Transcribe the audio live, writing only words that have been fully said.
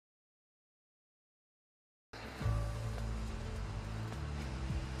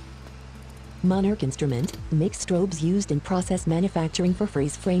Monarch Instrument makes strobes used in process manufacturing for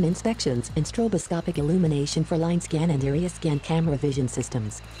freeze frame inspections and stroboscopic illumination for line scan and area scan camera vision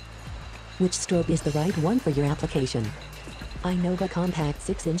systems. Which strobe is the right one for your application? Innova Compact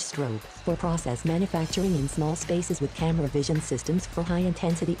 6-inch strobe for process manufacturing in small spaces with camera vision systems for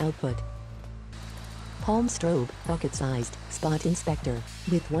high-intensity output. Palm Strobe, pocket-sized, spot inspector,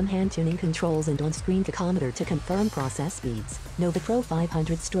 with one-hand tuning controls and on-screen tachometer to confirm process speeds. Nova Pro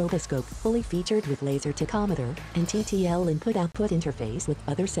 500 stroboscope, fully featured with laser tachometer and TTL input-output interface with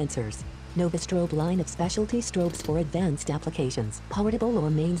other sensors. Nova Strobe line of specialty strobes for advanced applications, portable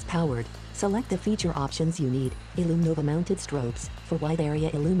or mains-powered. Select the feature options you need. Illumnova mounted strobes for wide area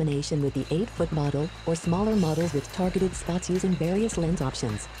illumination with the 8-foot model or smaller models with targeted spots using various lens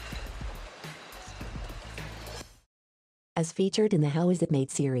options. As featured in the How Is It Made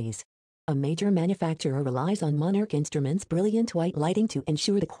series. A major manufacturer relies on Monarch Instrument's brilliant white lighting to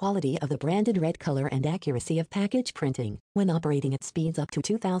ensure the quality of the branded red color and accuracy of package printing when operating at speeds up to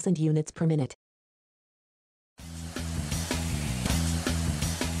 2,000 units per minute.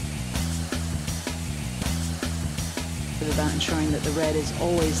 It's about ensuring that the red is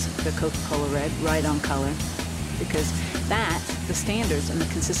always the Coca-Cola red, right on color, because that, the standards and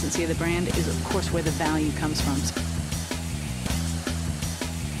the consistency of the brand is of course where the value comes from.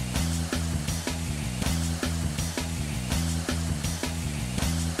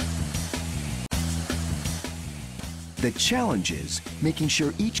 The challenge is making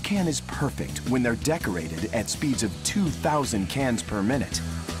sure each can is perfect when they're decorated at speeds of 2,000 cans per minute.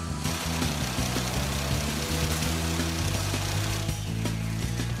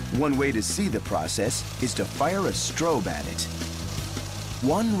 One way to see the process is to fire a strobe at it.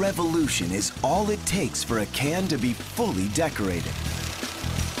 One revolution is all it takes for a can to be fully decorated.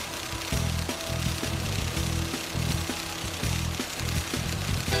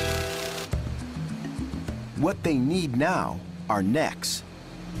 What they need now are necks.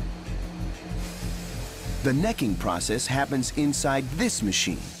 The necking process happens inside this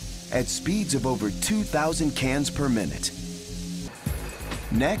machine at speeds of over 2,000 cans per minute.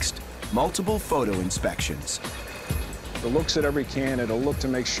 Next, multiple photo inspections. It looks at every can, it'll look to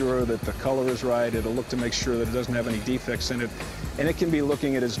make sure that the color is right, it'll look to make sure that it doesn't have any defects in it, and it can be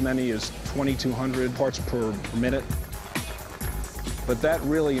looking at as many as 2,200 parts per minute. But that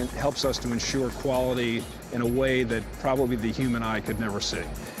really helps us to ensure quality in a way that probably the human eye could never see.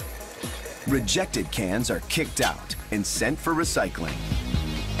 Rejected cans are kicked out and sent for recycling.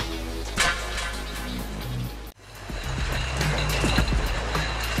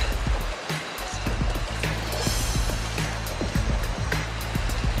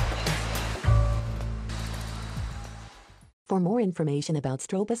 For more information about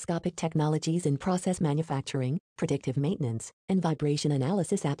stroboscopic technologies in process manufacturing, predictive maintenance, and vibration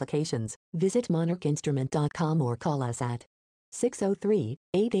analysis applications, visit monarchinstrument.com or call us at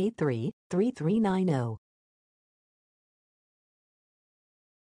 603-883-3390.